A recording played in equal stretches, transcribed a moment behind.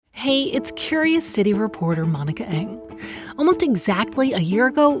Hey, it's Curious City reporter Monica Eng. Almost exactly a year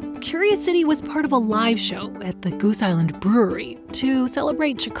ago, Curious City was part of a live show at the Goose Island Brewery to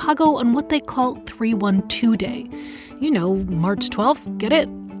celebrate Chicago on what they call 312 Day. You know, March 12th, get it?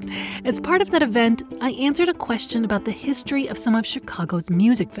 As part of that event, I answered a question about the history of some of Chicago's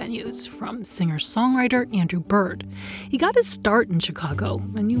music venues from singer-songwriter Andrew Bird. He got his start in Chicago,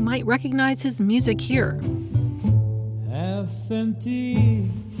 and you might recognize his music here. Half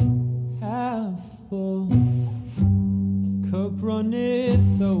empty, half full, cup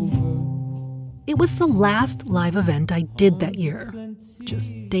runneth over. It was the last live event I did that year,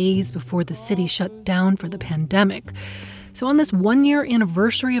 just days before the city shut down for the pandemic. So on this one-year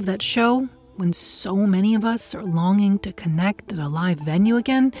anniversary of that show, when so many of us are longing to connect at a live venue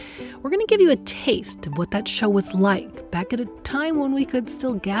again, we're going to give you a taste of what that show was like back at a time when we could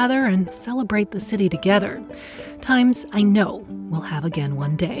still gather and celebrate the city together. Times I know we'll have again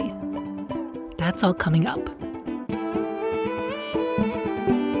one day. That's all coming up.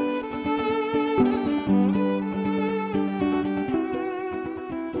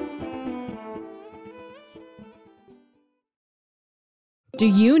 Do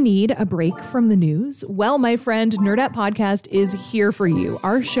you need a break from the news? Well, my friend, Nerdette Podcast is here for you.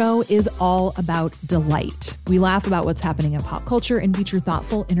 Our show is all about delight. We laugh about what's happening in pop culture and feature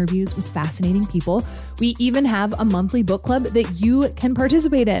thoughtful interviews with fascinating people. We even have a monthly book club that you can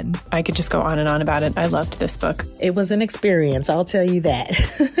participate in. I could just go on and on about it. I loved this book. It was an experience, I'll tell you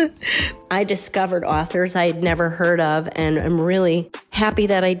that. I discovered authors I had never heard of, and I'm really happy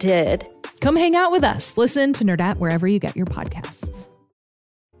that I did. Come hang out with us. Listen to Nerdette wherever you get your podcasts.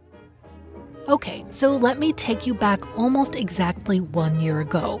 Okay, so let me take you back almost exactly 1 year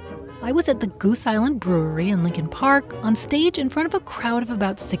ago. I was at the Goose Island Brewery in Lincoln Park on stage in front of a crowd of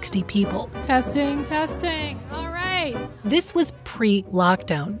about 60 people. Testing. All right. This was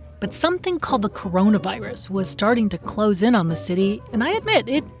pre-lockdown, but something called the coronavirus was starting to close in on the city, and I admit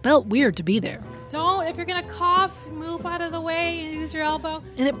it felt weird to be there. If you're going to cough, move out of the way and use your elbow.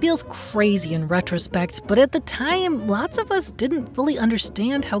 And it feels crazy in retrospect, but at the time, lots of us didn't fully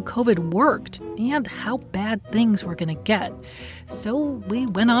understand how COVID worked and how bad things were going to get. So we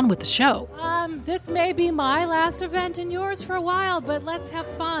went on with the show. This may be my last event and yours for a while, but let's have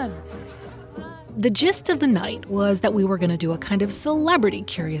fun. The gist of the night was that we were going to do a kind of celebrity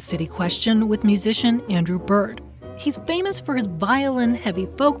Curious City question with musician Andrew Bird. He's famous for his violin, heavy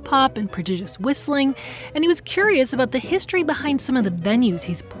folk pop, and prodigious whistling, and he was curious about the history behind some of the venues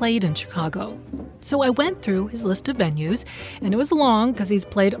he's played in Chicago. So I went through his list of venues, and it was long because he's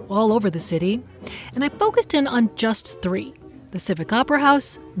played all over the city, and I focused in on just three: the Civic Opera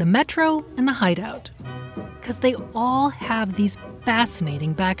House, the Metro, and the Hideout. Because they all have these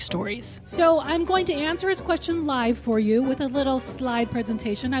fascinating backstories. So I'm going to answer his question live for you with a little slide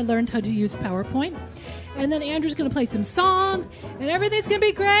presentation. I learned how to use PowerPoint. And then Andrew's going to play some songs, and everything's going to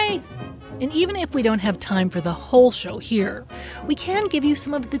be great. And even if we don't have time for the whole show here, we can give you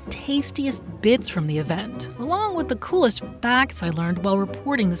some of the tastiest bits from the event, along with the coolest facts I learned while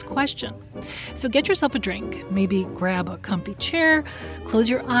reporting this question. So get yourself a drink, maybe grab a comfy chair, close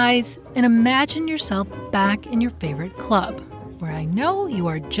your eyes, and imagine yourself back in your favorite club, where I know you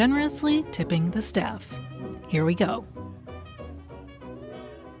are generously tipping the staff. Here we go.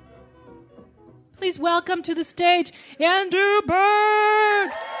 Please welcome to the stage, Andrew Bird.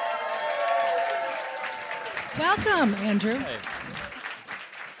 Welcome, Andrew. Hey.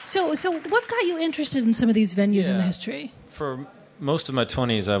 So what got you interested in some of these venues in the history? For most of my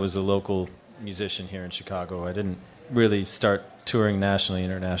 20s, I was a local musician here in Chicago. I didn't really start touring nationally,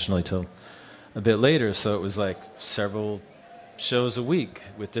 internationally till a bit later, so it was like several shows a week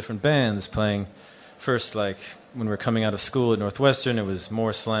with different bands playing. First, like when we were coming out of school at Northwestern, it was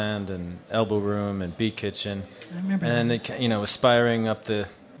Morseland and Elbow Room and Beat Kitchen. I remember and that. And, aspiring up the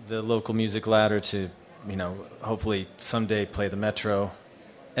local music ladder to, hopefully someday play the Metro.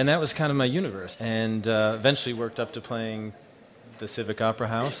 And that was kind of my universe. And eventually worked up to playing the Civic Opera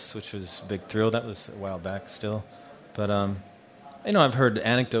House, which was a big thrill. That was a while back still. But, I've heard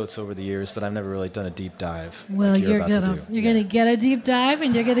anecdotes over the years, but I've never really done a deep dive. Well, like you're gonna get a deep dive,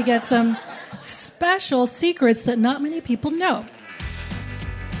 and you're gonna get some special secrets that not many people know.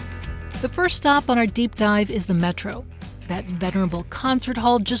 The first stop on our deep dive is the Metro, that venerable concert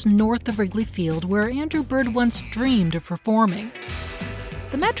hall just north of Wrigley Field where Andrew Bird once dreamed of performing.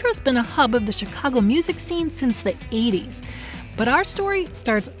 The Metro's been a hub of the Chicago music scene since the 80s, but our story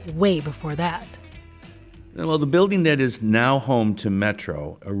starts way before that. Well, the building that is now home to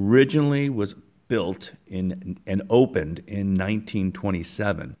Metro originally was built and opened in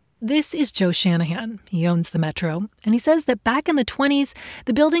 1927. This is Joe Shanahan. He owns the Metro, and he says that back in the 20s,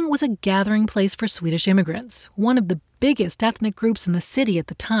 the building was a gathering place for Swedish immigrants, one of the biggest ethnic groups in the city at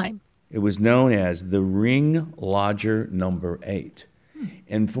the time. It was known as the Ring Lodger Number 8.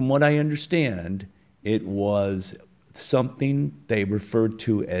 And from what I understand, it was something they referred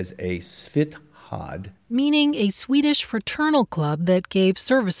to as a svithad, meaning a Swedish fraternal club that gave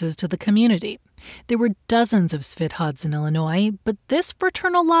services to the community. There were dozens of svithads in Illinois, but this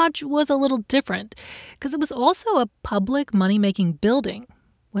fraternal lodge was a little different because it was also a public money-making building.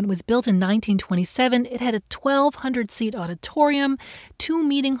 When it was built in 1927, it had a 1,200-seat auditorium, 2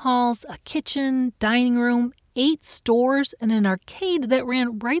 meeting halls, a kitchen, dining room, 8 stores, and an arcade that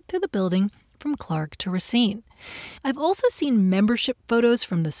ran right through the building from Clark to Racine. I've also seen membership photos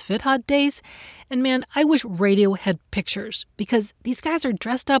from the Svithad days, and man, I wish radio had pictures, because these guys are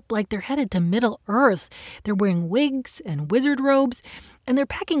dressed up like they're headed to Middle Earth. They're wearing wigs and wizard robes, and they're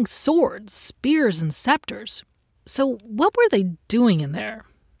packing swords, spears, and scepters. So what were they doing in there?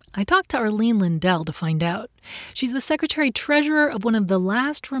 I talked to Arlene Lindell to find out. She's the secretary-treasurer of one of the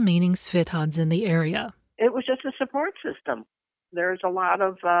last remaining Svithads in the area. It was just a support system. There's a lot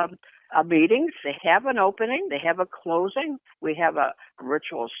of meetings. They have an opening. They have a closing. We have a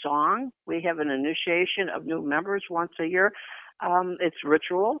ritual song. We have an initiation of new members once a year. It's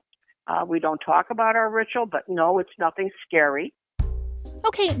ritual. We don't talk about our ritual, but no, it's nothing scary.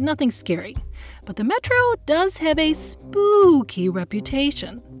 Okay, nothing scary. But the Metro does have a spooky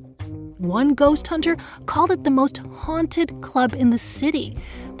reputation. One ghost hunter called it the most haunted club in the city.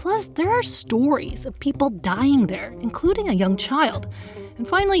 Plus, there are stories of people dying there, including a young child. And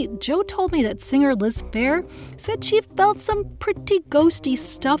finally, Joe told me that singer Liz Phair said she felt some pretty ghosty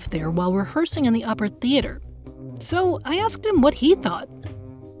stuff there while rehearsing in the Upper Theater. So I asked him what he thought.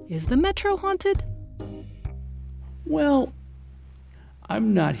 Is the Metro haunted? Well,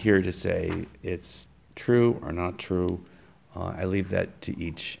 I'm not here to say it's true or not true. I leave that to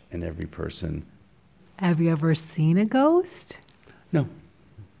each and every person. Have you ever seen a ghost? No.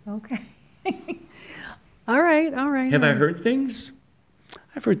 Okay. All right. Have I heard things?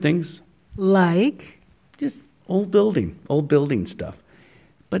 I've heard things. Like? Just old building stuff.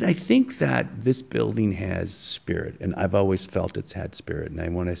 But I think that this building has spirit, and I've always felt it's had spirit. And I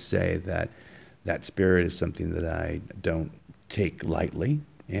want to say that that spirit is something that I don't take lightly,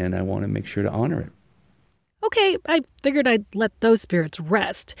 and I want to make sure to honor it. Okay, I figured I'd let those spirits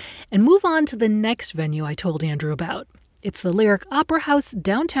rest and move on to the next venue I told Andrew about. It's the Lyric Opera House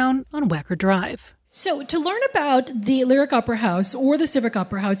downtown on Wacker Drive. So to learn about the Lyric Opera House or the Civic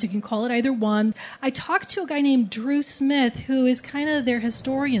Opera House, you can call it either one, I talked to a guy named Drew Smith, who is kind of their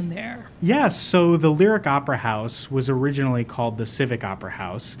historian there. Yes, so the Lyric Opera House was originally called the Civic Opera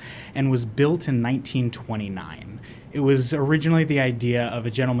House and was built in 1929. It was originally the idea of a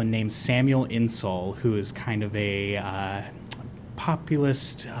gentleman named Samuel Insull, who is kind of a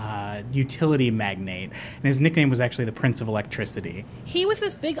populist utility magnate, and his nickname was actually the Prince of Electricity. He was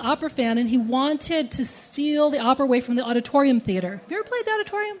this big opera fan, and he wanted to steal the opera away from the auditorium theater. Have you ever played the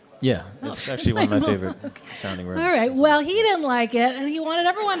auditorium? Yeah, it's actually one of my favorite sounding rooms. All right, well, he didn't like it, and he wanted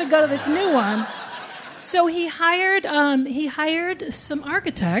everyone to go to this new one. So he hired some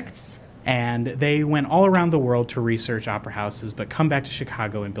architects. And they went all around the world to research opera houses, but come back to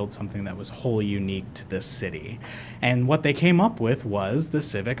Chicago and build something that was wholly unique to this city. And what they came up with was the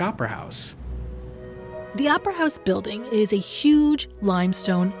Civic Opera House. The Opera House building is a huge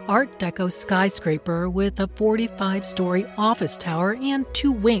limestone Art Deco skyscraper with a 45-story office tower and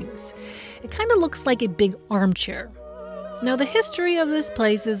 2 wings. It kind of looks like a big armchair. Now, the history of this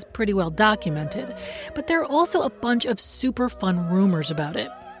place is pretty well documented, but there are also a bunch of super fun rumors about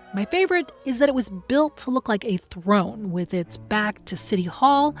it. My favorite is that it was built to look like a throne with its back to City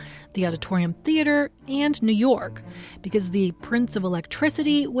Hall, the Auditorium Theater, and New York, because the Prince of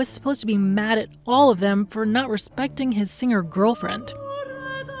Electricity was supposed to be mad at all of them for not respecting his singer girlfriend.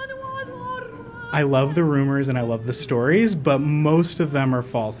 I love the rumors and I love the stories, but most of them are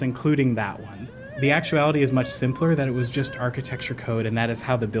false, including that one. The actuality is much simpler, that it was just architecture code, and that is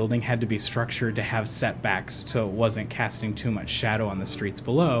how the building had to be structured to have setbacks so it wasn't casting too much shadow on the streets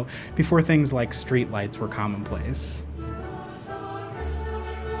below before things like streetlights were commonplace.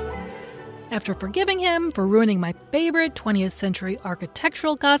 After forgiving him for ruining my favorite 20th century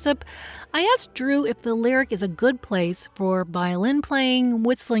architectural gossip, I asked Drew if the Lyric is a good place for violin-playing,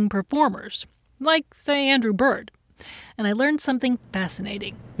 whistling performers, like, say, Andrew Bird. and I learned something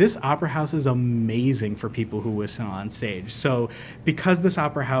fascinating. This opera house is amazing for people who whistle on stage. So because this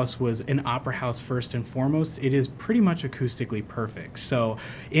opera house was an opera house first and foremost, it is pretty much acoustically perfect. So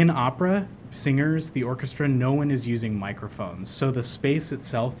in opera, singers, the orchestra, no one is using microphones. So the space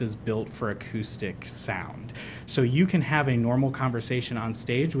itself is built for acoustic sound. So you can have a normal conversation on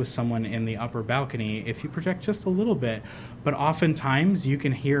stage with someone in the upper balcony if you project just a little bit. But oftentimes you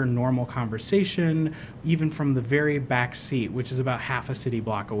can hear normal conversation even from the very back seat, which is about half a city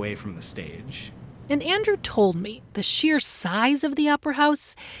block away from the stage. And Andrew told me the sheer size of the opera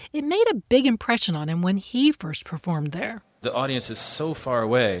house, it made a big impression on him when he first performed there. The audience is so far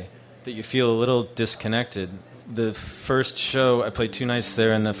away that you feel a little disconnected. The first show, I played 2 nights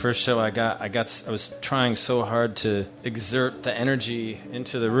there, and the first show I was trying so hard to exert the energy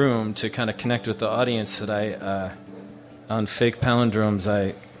into the room to kind of connect with the audience that I, on fake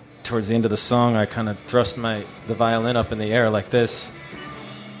palindromes, towards the end of the song, I kind of thrust the violin up in the air like this.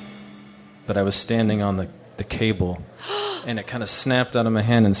 But I was standing on the cable, and it kind of snapped out of my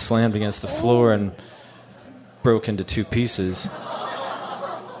hand and slammed against the floor and broke into 2 pieces.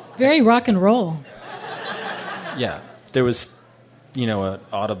 Very rock and roll. Yeah, there was, an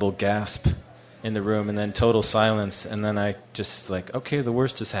audible gasp in the room, and then total silence, and then I just okay, the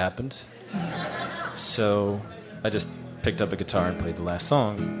worst has happened. So I just picked up a guitar and played the last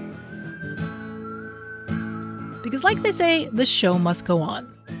song. Because like they say, the show must go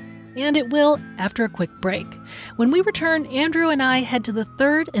on. And it will after a quick break. When we return, Andrew and I head to the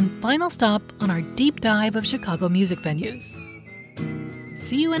third and final stop on our deep dive of Chicago music venues.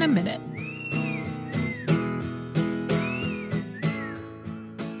 See you in a minute.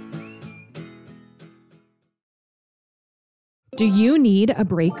 Do you need a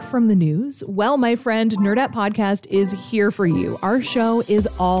break from the news? Well, my friend, Nerdette Podcast is here for you. Our show is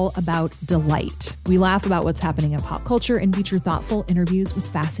all about delight. We laugh about what's happening in pop culture and feature thoughtful interviews with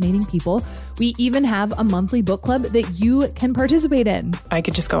fascinating people. We even have a monthly book club that you can participate in. I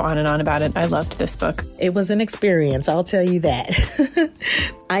could just go on and on about it. I loved this book. It was an experience, I'll tell you that.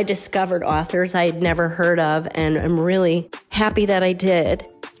 I discovered authors I had never heard of, and I'm really happy that I did.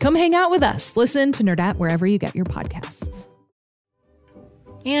 Come hang out with us. Listen to Nerdette wherever you get your podcasts.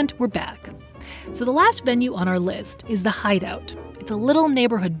 And we're back. So the last venue on our list is the Hideout. It's a little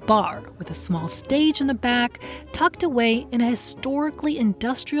neighborhood bar with a small stage in the back, tucked away in a historically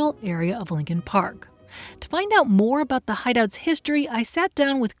industrial area of Lincoln Park. To find out more about the Hideout's history, I sat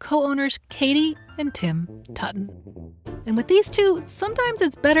down with co-owners Katie and Tim Tutton. And with these two, sometimes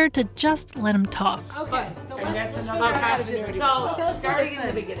it's better to just let them talk. Okay, so and that's another continuity. So, starting in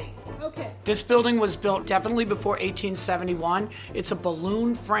the beginning. Okay. This building was built definitely before 1871. It's a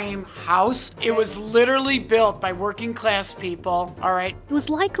balloon frame house. It was literally built by working class people, all right? It was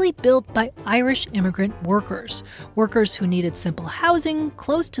likely built by Irish immigrant workers who needed simple housing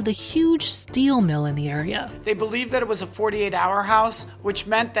close to the huge steel mill in the area. They believed that it was a 48-hour house, which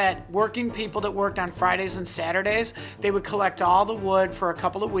meant that working people that worked on Fridays and Saturdays, they would collect all the wood for a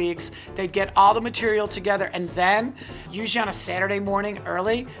couple of weeks. They'd get all the material together, and then, usually on a Saturday morning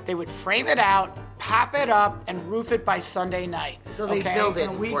early, they would frame it out, pop it up, and roof it by Sunday night. So they build it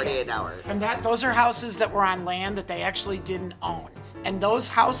in 48 hours. And those are houses that were on land that they actually didn't own. And those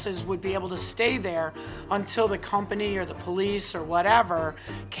houses would be able to stay there until the company or the police or whatever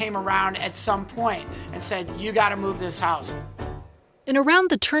came around at some point and said, you got to move this house. And around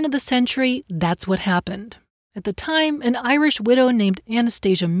the turn of the century, that's what happened. At the time, an Irish widow named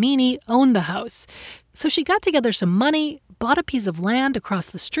Anastasia Meany owned the house. So she got together some money, bought a piece of land across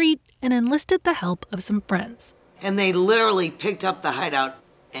the street, and enlisted the help of some friends. And they literally picked up the Hideout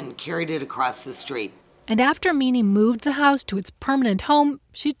and carried it across the street. And after Meany moved the house to its permanent home,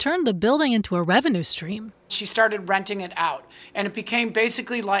 she turned the building into a revenue stream. She started renting it out, and it became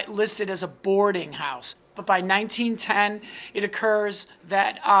basically listed as a boarding house. But by 1910, it occurs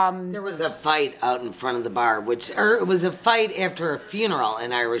that there was a fight out in front of the bar, it was a fight after a funeral,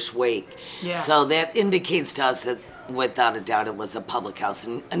 an Irish wake. Yeah. So that indicates to us that, without a doubt, it was a public house.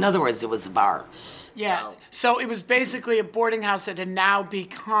 In other words, it was a bar. Yeah, so it was basically a boarding house that had now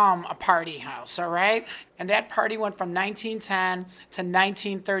become a party house, all right? And that party went from 1910 to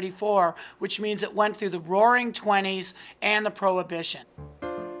 1934, which means it went through the Roaring '20s and the Prohibition.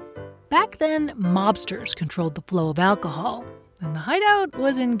 Back then, mobsters controlled the flow of alcohol, and the Hideout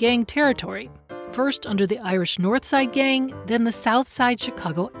was in gang territory. First under the Irish North Side Gang, then the South Side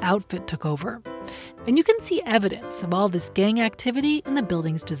Chicago outfit took over. And you can see evidence of all this gang activity in the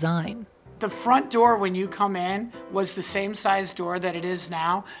building's design. The front door when you come in was the same size door that it is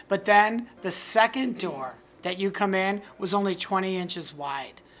now, but then the second door that you come in was only 20 inches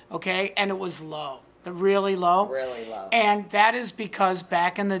wide, okay? And it was low. the really low. Really low. And that is because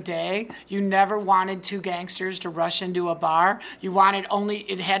back in the day, you never wanted two gangsters to rush into a bar. You wanted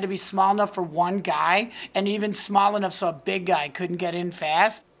it had to be small enough for one guy, and even small enough so a big guy couldn't get in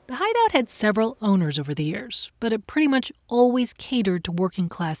fast. The Hideout had several owners over the years, but it pretty much always catered to working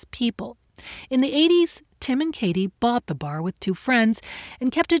class people. In the 80s, Tim and Katie bought the bar with two friends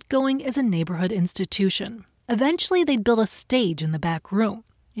and kept it going as a neighborhood institution. Eventually, they'd build a stage in the back room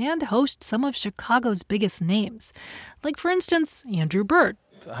and host some of Chicago's biggest names, like, for instance, Andrew Bird.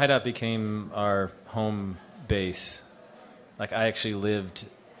 The Hideout became our home base. Like, I actually lived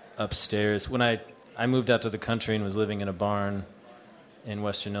upstairs. When I moved out to the country and was living in a barn in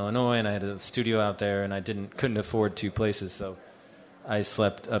Western Illinois, and I had a studio out there, and I couldn't afford two places, so I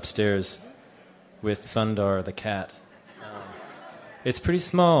slept upstairs with Thundar the cat. It's pretty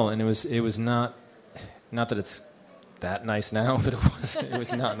small, and it was not that it's that nice now, but it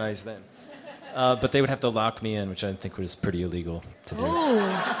was not nice then. But they would have to lock me in, which I think was pretty illegal to do. Oh.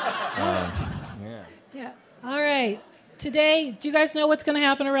 Yeah. All right. Today, do you guys know what's going to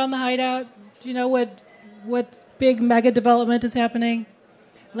happen around the Hideout? Do you know what big mega development is happening?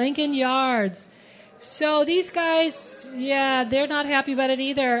 Lincoln Yards. So these guys, they're not happy about it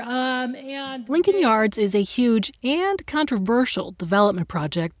either. And Lincoln Yards is a huge and controversial development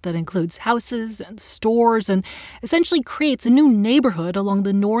project that includes houses and stores and essentially creates a new neighborhood along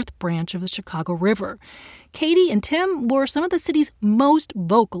the north branch of the Chicago River. Katie and Tim were some of the city's most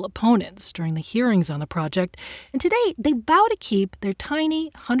vocal opponents during the hearings on the project, and today they vow to keep their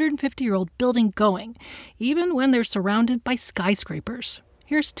tiny 150-year-old building going, even when they're surrounded by skyscrapers.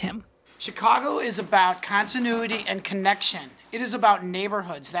 Here's Tim. Chicago is about continuity and connection. It is about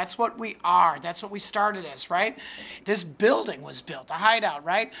neighborhoods. That's what we are. That's what we started as, right? This building was built, a Hideout,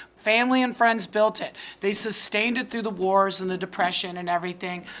 right? Family and friends built it. They sustained it through the wars and the Depression and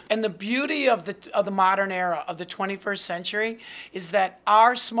everything. And the beauty of the modern era, of the 21st century, is that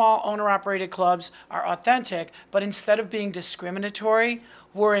our small owner-operated clubs are authentic, but instead of being discriminatory,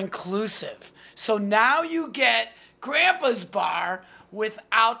 we're inclusive. So now you get Grandpa's Bar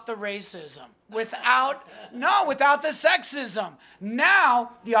without the racism, without the sexism.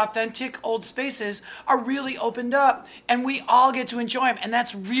 Now, the authentic old spaces are really opened up, and we all get to enjoy them, and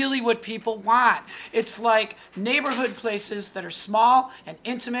that's really what people want. It's like neighborhood places that are small and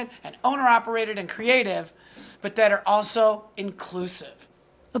intimate and owner-operated and creative, but that are also inclusive.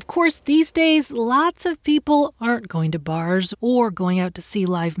 Of course, these days, lots of people aren't going to bars or going out to see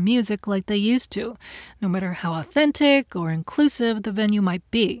live music like they used to, no matter how authentic or inclusive the venue might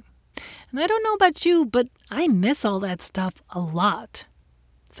be. And I don't know about you, but I miss all that stuff a lot.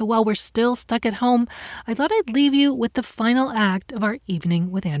 So while we're still stuck at home, I thought I'd leave you with the final act of our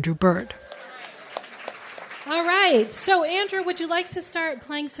evening with Andrew Bird. All right. So, Andrew, would you like to start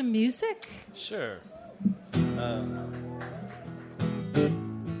playing some music? Sure.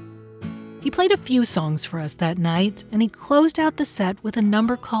 He played a few songs for us that night, and he closed out the set with a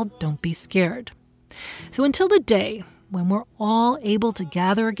number called Don't Be Scared. So until the day when we're all able to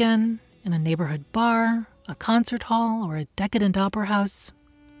gather again in a neighborhood bar, a concert hall, or a decadent opera house,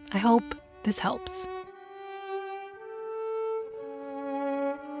 I hope this helps.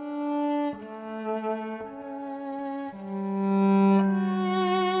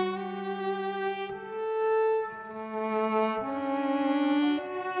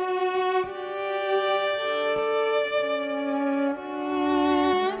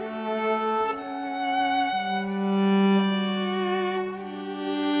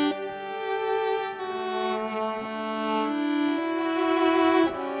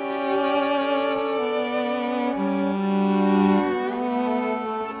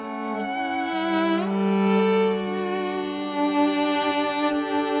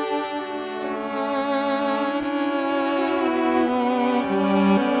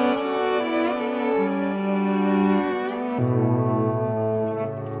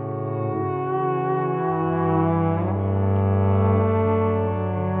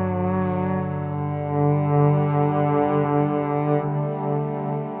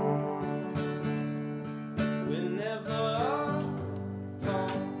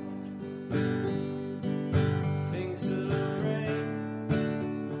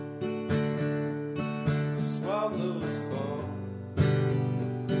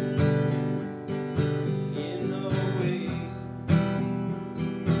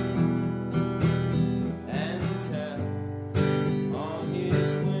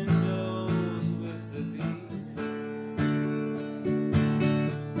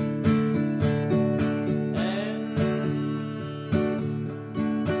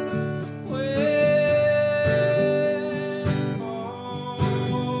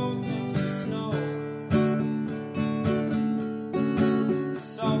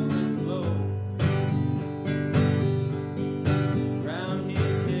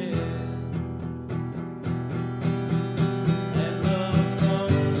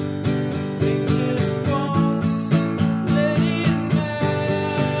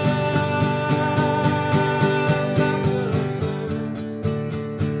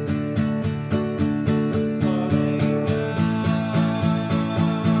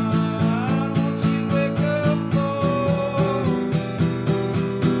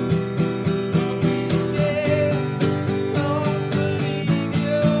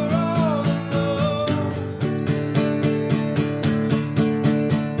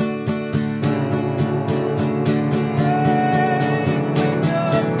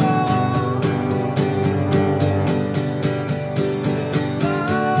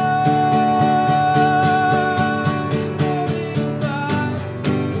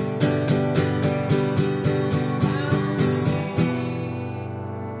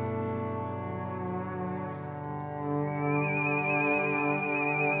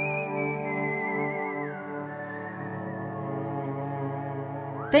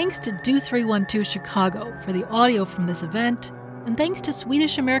 Thanks to Do 312 Chicago for the audio from this event, and thanks to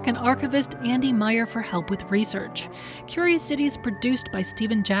Swedish-American archivist Andy Meyer for help with research. Curious City is produced by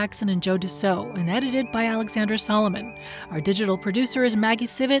Stephen Jackson and Joe Dussault and edited by Alexandra Solomon. Our digital producer is Maggie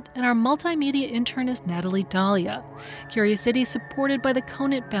Civet, and our multimedia intern is Natalie Dahlia. Curious City is supported by the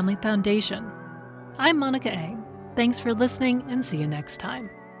Conant Family Foundation. I'm Monica Eng. Thanks for listening, and see you next time.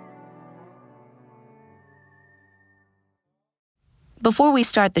 Before we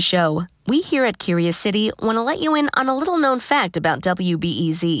start the show, we here at Curious City want to let you in on a little-known fact about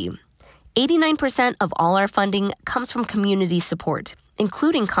WBEZ. 89% of all our funding comes from community support,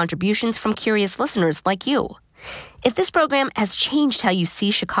 including contributions from curious listeners like you. If this program has changed how you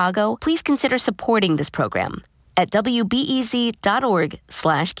see Chicago, please consider supporting this program at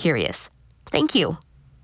wbez.org/curious. Thank you.